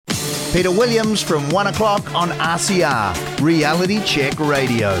Peter Williams from 1 o'clock on RCR, Reality Check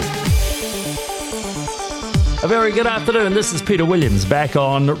Radio. A very good afternoon. This is Peter Williams back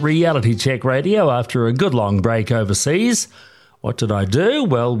on Reality Check Radio after a good long break overseas. What did I do?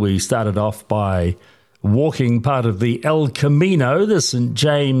 Well, we started off by walking part of the El Camino, the St.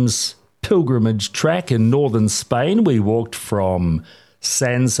 James pilgrimage track in northern Spain. We walked from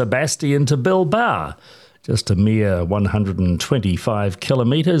San Sebastian to Bilbao, just a mere 125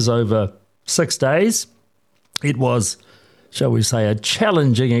 kilometres over 6 days. It was, shall we say, a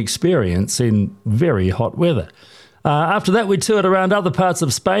challenging experience in very hot weather. After that, we toured around other parts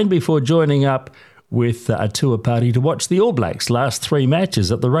of Spain before joining up with a tour party to watch the All Blacks' last 3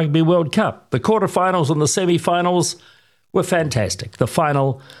 matches at the Rugby World Cup. The quarterfinals and the semi-finals were fantastic. The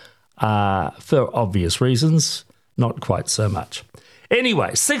final, for obvious reasons, not quite so much.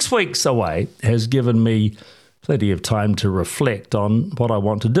 Anyway, 6 weeks away has given me plenty of time to reflect on what I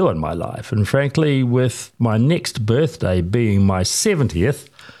want to do in my life. And frankly, with my next birthday being my 70th,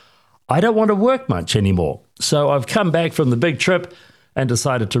 I don't want to work much anymore. So I've come back from the big trip and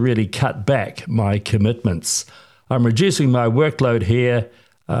decided to really cut back my commitments. I'm reducing my workload here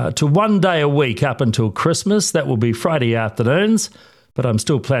to 1 day a week up until Christmas. That will be Friday afternoons, but I'm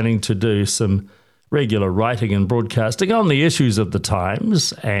still planning to do some regular writing and broadcasting on the issues of the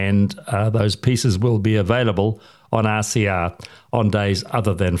times, and those pieces will be available on RCR on days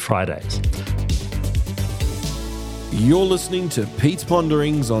other than Fridays. You're listening to Pete's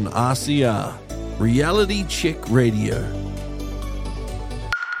Ponderings on RCR, Reality Check Radio.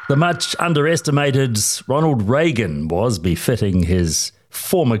 The much underestimated Ronald Reagan was, befitting his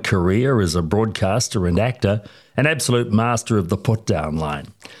former career as a broadcaster and actor, an absolute master of the put-down line.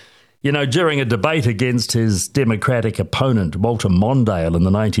 You know, during a debate against his Democratic opponent, Walter Mondale, in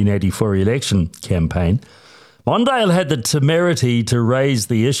the 1984 election campaign, Mondale had the temerity to raise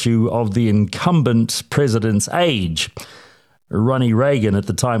the issue of the incumbent president's age. Ronnie Reagan at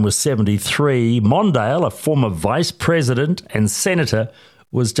the time was 73. Mondale, a former vice president and senator,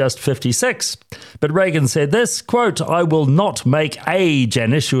 was just 56. But Reagan said this, quote, "I will not make age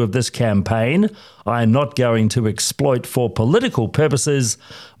an issue of this campaign. I am not going to exploit for political purposes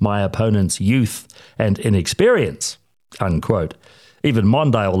my opponent's youth and inexperience," unquote. Even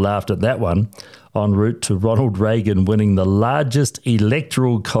Mondale laughed at that one, en route to Ronald Reagan winning the largest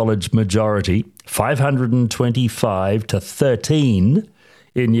electoral college majority, 525 to 13,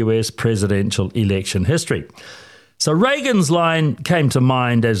 in US presidential election history. So Reagan's line came to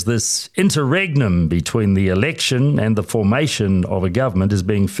mind as this interregnum between the election and the formation of a government is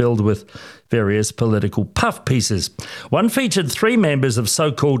being filled with various political puff pieces. One featured 3 members of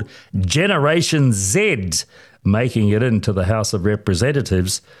so-called Generation Z making it into the House of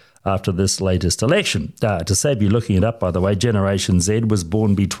Representatives after this latest election. To save you looking it up, by the way, Generation Z was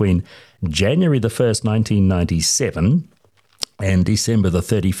born between January the 1st, 1997 and December the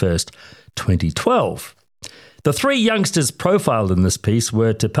 31st, 2012. The 3 youngsters profiled in this piece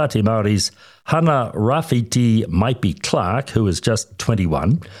were Te Pāti Māori's Hana Rafiti Maipi Clark, who was just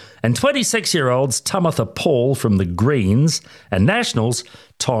 21, and 26-year-olds Tamatha Paul from the Greens and Nationals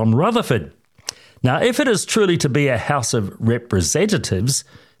Tom Rutherford. Now, if it is truly to be a House of Representatives,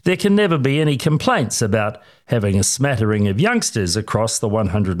 there can never be any complaints about having a smattering of youngsters across the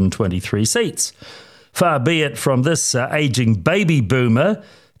 123 seats. Far be it from this ageing baby boomer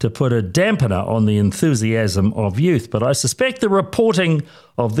to put a dampener on the enthusiasm of youth, but I suspect the reporting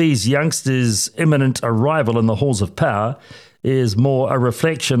of these youngsters' imminent arrival in the halls of power is more a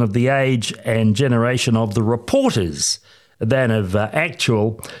reflection of the age and generation of the reporters than of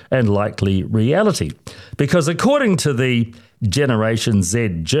actual and likely reality. Because according to the Generation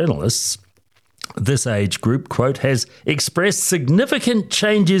Z journalists, this age group, quote, has expressed significant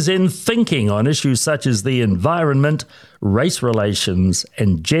changes in thinking on issues such as the environment, race relations,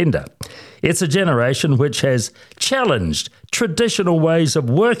 and gender. It's a generation which has challenged traditional ways of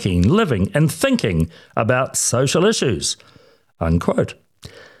working, living, and thinking about social issues, unquote.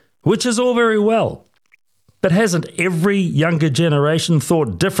 Which is all very well. But hasn't every younger generation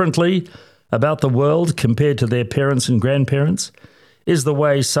thought differently about the world compared to their parents and grandparents? Is the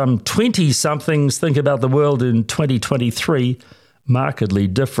way some 20-somethings think about the world in 2023 markedly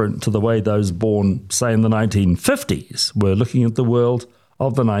different to the way those born, say, in the 1950s were looking at the world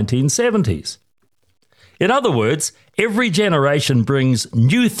of the 1970s? In other words, every generation brings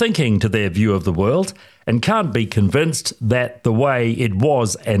new thinking to their view of the world and can't be convinced that the way it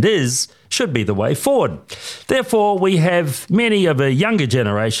was and is should be the way forward. Therefore, we have many of a younger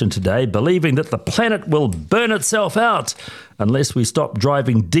generation today believing that the planet will burn itself out unless we stop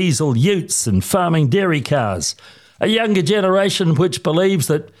driving diesel utes and farming dairy cars. A younger generation which believes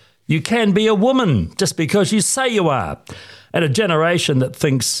that you can be a woman just because you say you are. And a generation that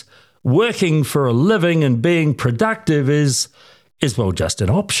thinks working for a living and being productive is well, just an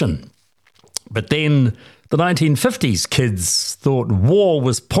option. But then the 1950s kids thought war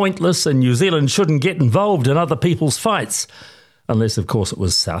was pointless and New Zealand shouldn't get involved in other people's fights. Unless, of course, it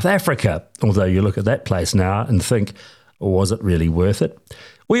was South Africa. Although you look at that place now and think, was it really worth it?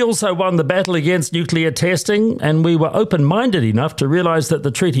 We also won the battle against nuclear testing, and we were open-minded enough to realise that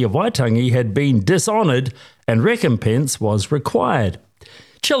the Treaty of Waitangi had been dishonoured and recompense was required.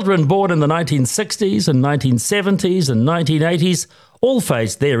 Children born in the 1960s and 1970s and 1980s all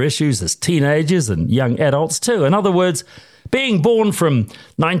faced their issues as teenagers and young adults too. In other words, being born from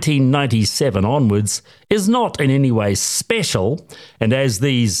 1997 onwards is not in any way special, and as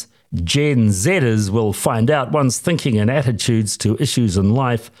these Gen Zers will find out, one's thinking and attitudes to issues in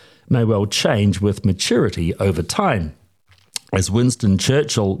life may well change with maturity over time. As Winston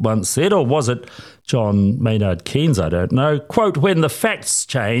Churchill once said, or was it John Maynard Keynes, I don't know, quote, "When the facts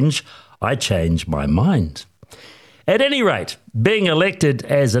change, I change my mind." At any rate, being elected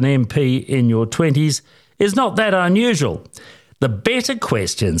as an MP in your 20s is not that unusual. The better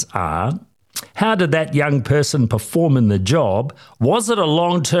questions are, how did that young person perform in the job? Was it a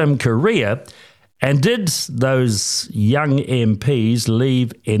long-term career? And did those young MPs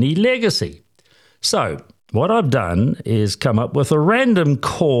leave any legacy? So, what I've done is come up with a random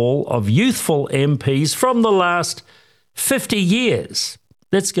call of youthful MPs from the last 50 years.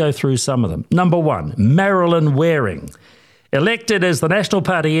 Let's go through some of them. Number 1, Marilyn Waring. Elected as the National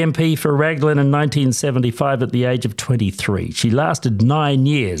Party MP for Raglan in 1975 at the age of 23. She lasted 9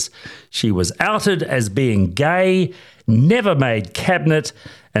 years. She was outed as being gay, never made cabinet,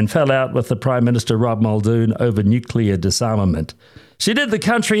 and fell out with the Prime Minister Rob Muldoon over nuclear disarmament. She did the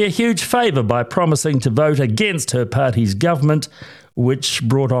country a huge favour by promising to vote against her party's government, which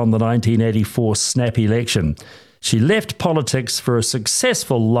brought on the 1984 snap election. She left politics for a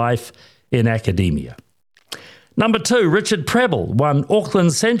successful life in academia. Number 2, Richard Prebble won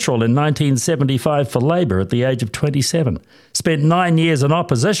Auckland Central in 1975 for Labour at the age of 27. Spent 9 years in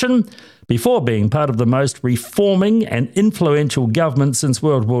opposition before being part of the most reforming and influential government since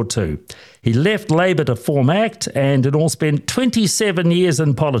World War II. He left Labour to form ACT and in all spent 27 years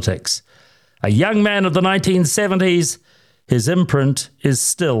in politics. A young man of the 1970s, his imprint is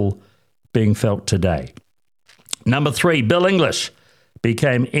still being felt today. Number 3, Bill English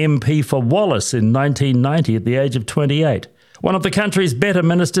became MP for Wallace in 1990 at the age of 28. One of the country's better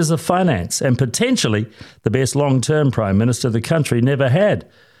ministers of finance and potentially the best long-term Prime Minister the country never had.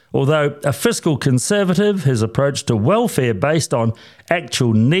 Although a fiscal conservative, his approach to welfare based on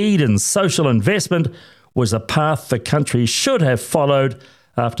actual need and social investment was a path the country should have followed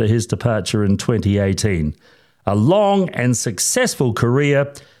after his departure in 2018. A long and successful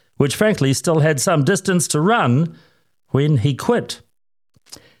career, which frankly still had some distance to run when he quit.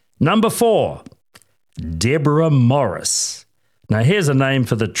 Number 4, Deborah Morris. Now here's a name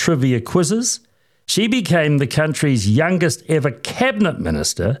for the trivia quizzes. She became the country's youngest ever cabinet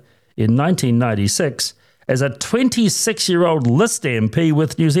minister in 1996 as a 26-year-old list MP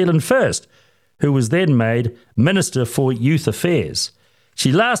with New Zealand First, who was then made Minister for Youth Affairs.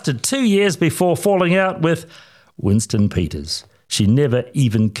 She lasted 2 years before falling out with Winston Peters. She never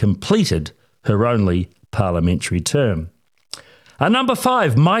even completed her only parliamentary term. Number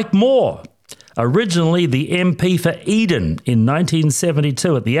 5, Mike Moore, originally the MP for Eden in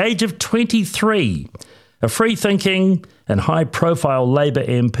 1972 at the age of 23, a free-thinking and high-profile Labour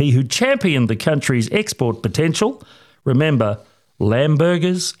MP who championed the country's export potential. Remember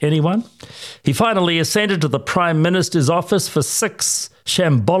Lamburgers, anyone? He finally ascended to the Prime Minister's office for 6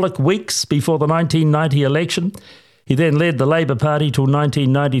 shambolic weeks before the 1990 election. He then led the Labour Party till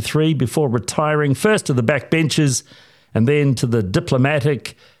 1993 before retiring first to the backbenches and then to the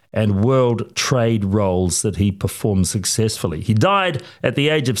diplomatic and world trade roles that he performed successfully. He died at the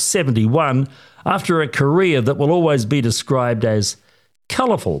age of 71 after a career that will always be described as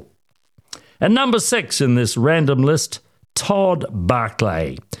colourful. And number 6 in this random list, Todd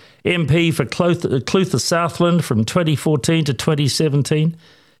Barclay, MP for Clutha Southland from 2014 to 2017.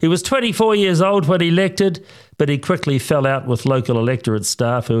 He was 24 years old when elected, but he quickly fell out with local electorate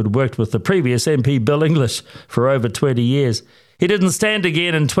staff who had worked with the previous MP, Bill English, for over 20 years. He didn't stand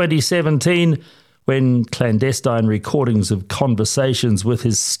again in 2017 when clandestine recordings of conversations with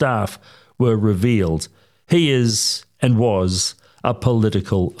his staff were revealed. He is and was a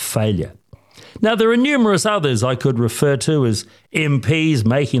political failure. Now, there are numerous others I could refer to as MPs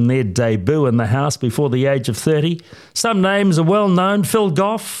making their debut in the House before the age of 30. Some names are well known: Phil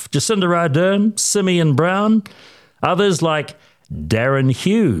Goff, Jacinda Ardern, Simeon Brown. Others like Darren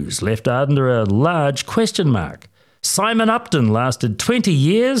Hughes left under a large question mark. Simon Upton lasted 20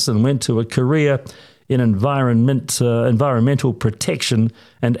 years and went to a career in environmental protection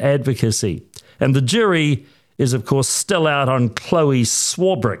and advocacy. And the jury is, of course, still out on Chloe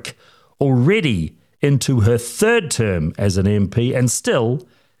Swarbrick, already into her third term as an MP and still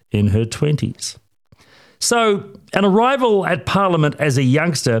in her 20s. So, an arrival at Parliament as a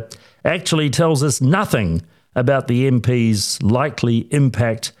youngster actually tells us nothing about the MP's likely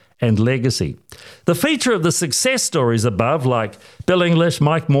impact and legacy. The feature of the success stories above, like Bill English,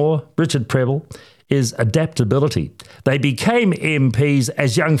 Mike Moore, Richard Prebble, is adaptability. They became MPs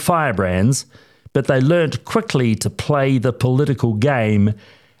as young firebrands, but they learnt quickly to play the political game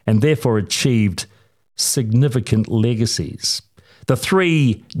and therefore achieved significant legacies. The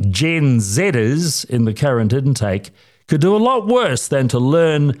three Gen Zers in the current intake could do a lot worse than to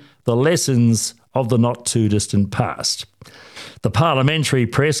learn the lessons of the not-too-distant past. The parliamentary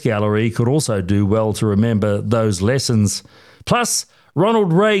press gallery could also do well to remember those lessons. Plus,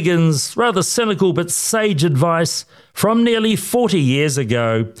 Ronald Reagan's rather cynical but sage advice from nearly 40 years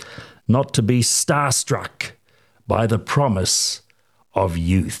ago not to be starstruck by the promise of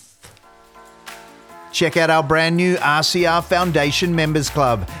youth. Check out our brand new RCR Foundation Members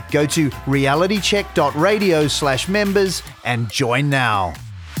Club. Go to realitycheck.radio/members and join now.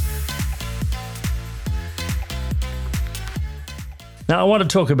 Now, I want to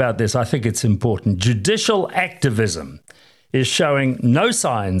talk about this. I think it's important. Judicial activism is showing no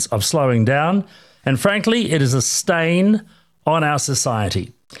signs of slowing down, and frankly, it is a stain on our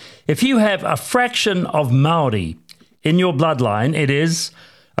society. If you have a fraction of Maori in your bloodline, it is,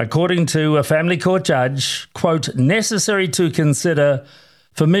 according to a family court judge, quote, necessary to consider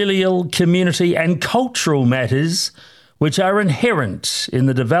familial, community and cultural matters which are inherent in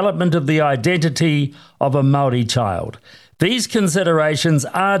the development of the identity of a Maori child. These considerations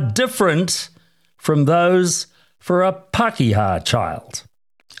are different from those for a Pākehā child,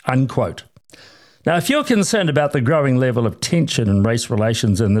 unquote. Now, if you're concerned about the growing level of tension in race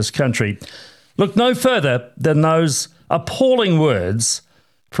relations in this country, look no further than those appalling words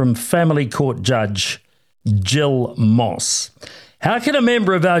from family court judge Jill Moss. How can a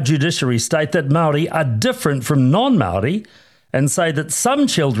member of our judiciary state that Māori are different from non-Māori and say that some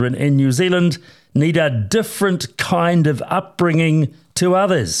children in New Zealand need a different kind of upbringing to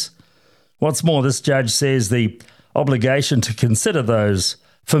others? What's more, this judge says the obligation to consider those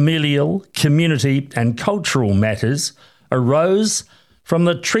familial, community and cultural matters arose from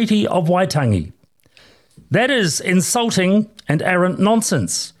the Treaty of Waitangi. That is insulting and arrant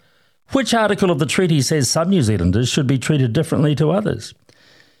nonsense. Which article of the treaty says some New Zealanders should be treated differently to others?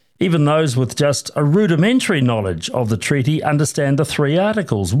 Even those with just a rudimentary knowledge of the treaty understand the three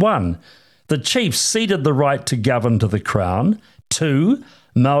articles. 1, the chiefs ceded the right to govern to the Crown. 2,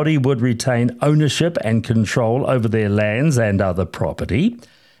 Māori would retain ownership and control over their lands and other property.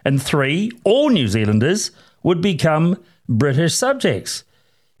 And 3, all New Zealanders would become British subjects.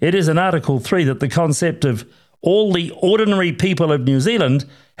 It is in Article 3 that the concept of all the ordinary people of New Zealand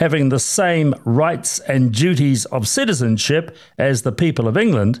having the same rights and duties of citizenship as the people of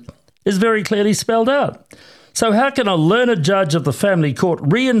England is very clearly spelled out. So how can a learned judge of the family court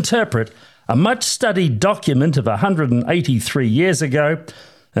reinterpret a much-studied document of 183 years ago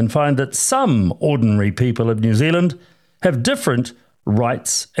and find that some ordinary people of New Zealand have different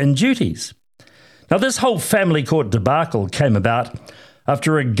rights and duties? Now, this whole family court debacle came about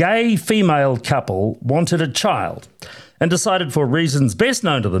after a gay female couple wanted a child and decided, for reasons best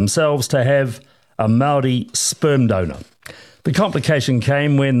known to themselves, to have a Māori sperm donor. The complication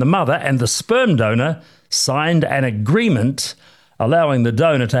came when the mother and the sperm donor signed an agreement allowing the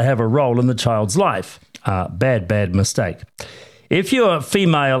donor to have a role in the child's life. Bad mistake. If you're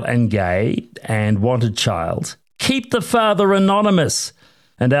female and gay and want a child, keep the father anonymous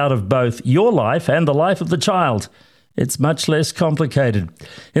and out of both your life and the life of the child. It's much less complicated.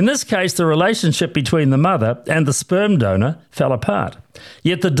 In this case, the relationship between the mother and the sperm donor fell apart.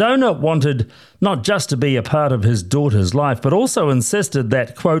 Yet the donor wanted not just to be a part of his daughter's life, but also insisted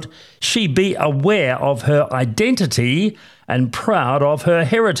that, quote, she be aware of her identity and proud of her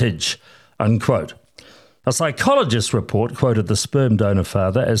heritage, unquote. A psychologist report quoted the sperm donor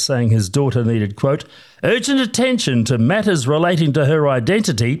father as saying his daughter needed, quote, urgent attention to matters relating to her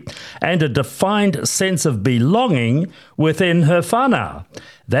identity and a defined sense of belonging within her whānau.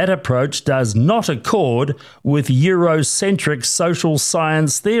 That approach does not accord with Eurocentric social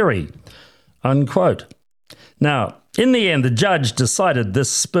science theory, unquote. Now, in the end, the judge decided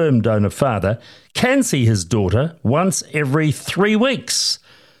this sperm donor father can see his daughter once every 3 weeks.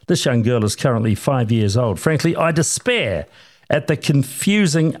 This young girl is currently 5 years old. Frankly, I despair at the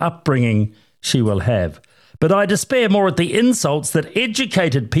confusing upbringing she will have. But I despair more at the insults that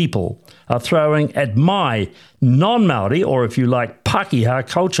educated people are throwing at my non-Māori, or if you like, Pākehā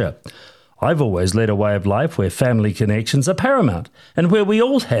culture. I've always led a way of life where family connections are paramount and where we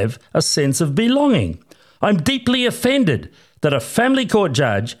all have a sense of belonging. I'm deeply offended that a family court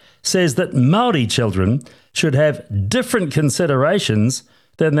judge says that Māori children should have different considerations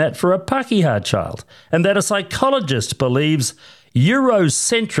than that for a Pākehā child, and that a psychologist believes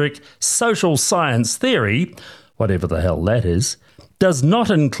Eurocentric social science theory, whatever the hell that is, does not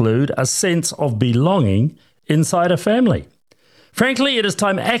include a sense of belonging inside a family. Frankly, it is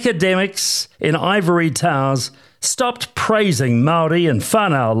time academics in ivory towers stopped praising Māori and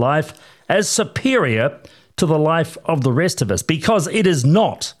whānau life as superior to the life of the rest of us, because it is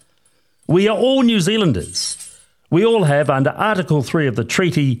not. We are all New Zealanders. We all have, under Article 3 of the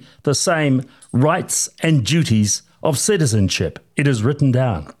treaty, the same rights and duties of citizenship. It is written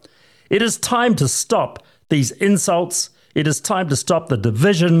down. It is time to stop these insults. It is time to stop the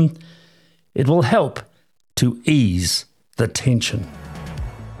division. It will help to ease the tension.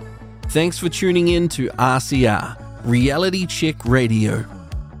 Thanks for tuning in to RCR, Reality Check Radio.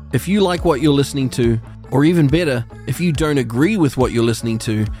 If you like what you're listening to, or even better, if you don't agree with what you're listening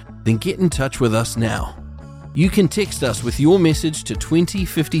to, then get in touch with us now. You can text us with your message to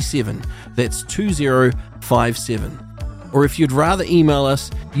 2057, that's 2057. Or if you'd rather email us,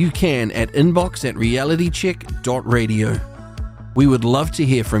 you can at inbox@realitycheck.radio. We would love to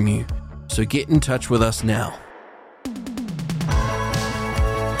hear from you, so get in touch with us now.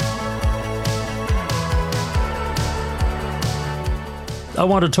 I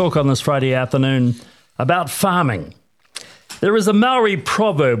want to talk on this Friday afternoon about farming. There is a Maori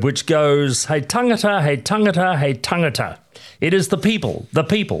proverb which goes, "Hei tangata, hei tangata, hei tangata." It is the people, the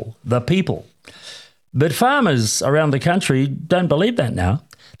people, the people. But farmers around the country don't believe that now.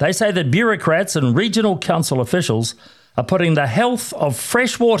 They say that bureaucrats and regional council officials are putting the health of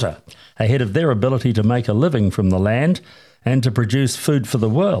fresh water ahead of their ability to make a living from the land and to produce food for the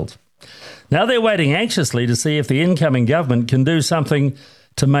world. Now they're waiting anxiously to see if the incoming government can do something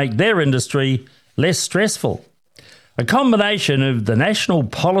to make their industry less stressful. A combination of the national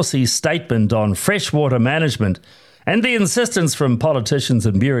policy statement on freshwater management and the insistence from politicians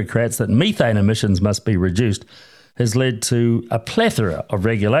and bureaucrats that methane emissions must be reduced has led to a plethora of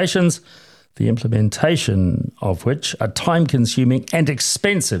regulations, the implementation of which are time-consuming and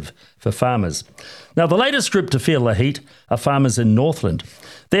expensive for farmers. Now, the latest group to feel the heat are farmers in Northland.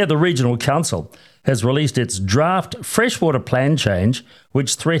 There, the regional council has released its draft freshwater plan change,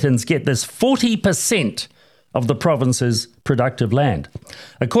 which threatens, get this, 40% of the province's productive land.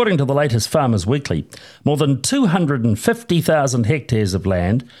 According to the latest Farmers Weekly, more than 250,000 hectares of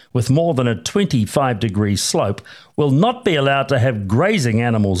land with more than a 25-degree slope will not be allowed to have grazing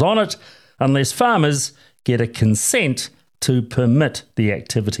animals on it unless farmers get a consent to permit the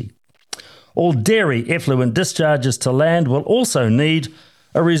activity. All dairy effluent discharges to land will also need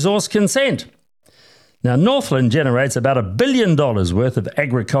a resource consent. Now, Northland generates about $1 billion worth of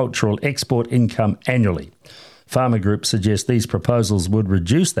agricultural export income annually. Farmer groups suggest these proposals would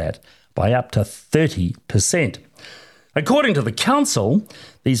reduce that by up to 30%. According to the council,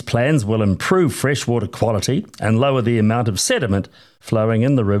 these plans will improve freshwater quality and lower the amount of sediment flowing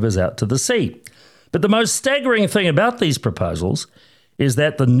in the rivers out to the sea. But the most staggering thing about these proposals is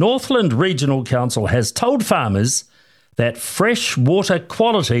that the Northland Regional Council has told farmers that freshwater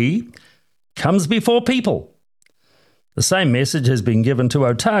quality comes before people. The same message has been given to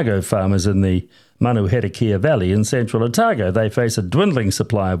Otago farmers in the Manuherikia Valley in central Otago. They face a dwindling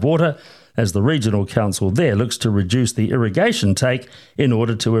supply of water as the regional council there looks to reduce the irrigation take in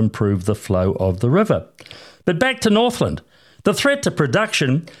order to improve the flow of the river. But back to Northland. The threat to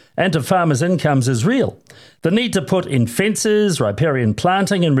production and to farmers' incomes is real. The need to put in fences, riparian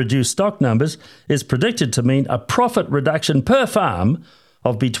planting and reduce stock numbers is predicted to mean a profit reduction per farm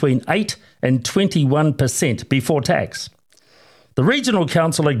of between 8 and 21% before tax. The Regional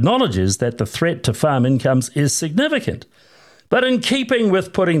Council acknowledges that the threat to farm incomes is significant, but in keeping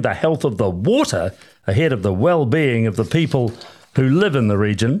with putting the health of the water ahead of the well-being of the people who live in the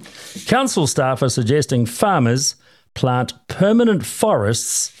region, council staff are suggesting farmers plant permanent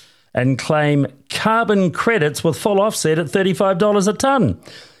forests and claim carbon credits with full offset at $35 a tonne.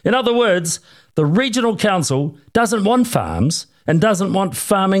 In other words, the Regional Council doesn't want farms and doesn't want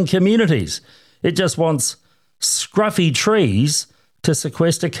farming communities. It just wants scruffy trees to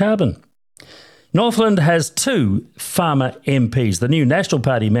sequester carbon. Northland has 2 farmer MPs, the new National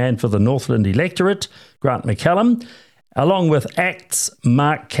Party man for the Northland electorate, Grant McCallum, along with ACT's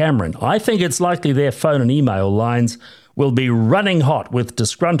Mark Cameron. I think it's likely their phone and email lines will be running hot with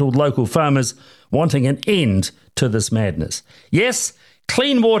disgruntled local farmers wanting an end to this madness. Yes,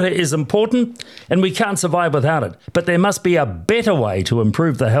 clean water is important and we can't survive without it, but there must be a better way to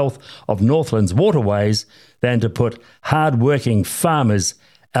improve the health of Northland's waterways than to put hard-working farmers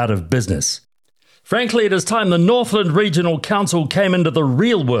out of business. Frankly, it is time the Northland Regional Council came into the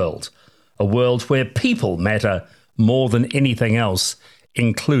real world, a world where people matter more than anything else,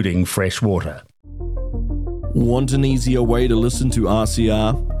 including fresh water. Want an easier way to listen to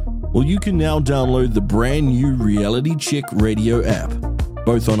RCR? Well, you can now download the brand new Reality Check Radio app,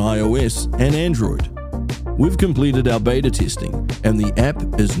 both on iOS and Android. We've completed our beta testing, and the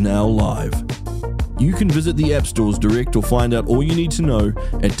app is now live. You can visit the app stores direct or find out all you need to know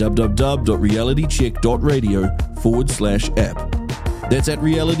at www.realitycheck.radio/app. That's at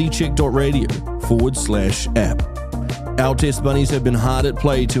realitycheck.radio/app. Our test bunnies have been hard at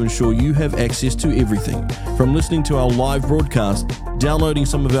play to ensure you have access to everything, from listening to our live broadcast, downloading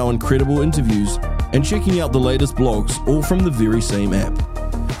some of our incredible interviews, and checking out the latest blogs, all from the very same app.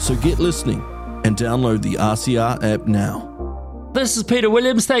 So get listening and download the RCR app now. This is Peter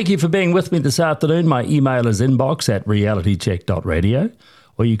Williams. Thank you for being with me this afternoon. My email is inbox@realitycheck.radio,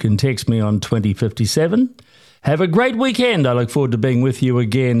 or you can text me on 2057. Have a great weekend. I look forward to being with you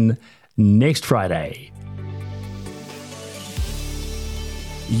again next Friday.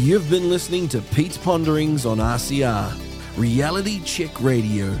 You've been listening to Pete's Ponderings on RCR, Reality Check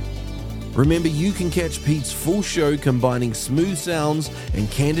Radio. Remember, you can catch Pete's full show combining smooth sounds and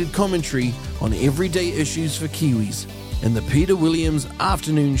candid commentary on everyday issues for Kiwis and the Peter Williams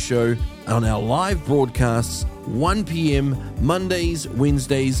Afternoon Show on our live broadcasts 1 p.m. Mondays,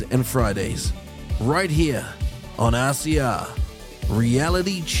 Wednesdays and Fridays. Right here on RCR,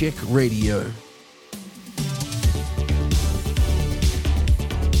 Reality Check Radio.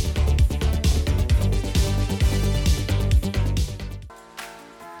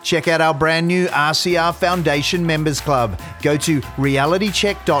 Check out our brand new RCR Foundation Members Club. Go to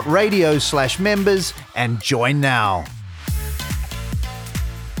realitycheck.radio/members and join now.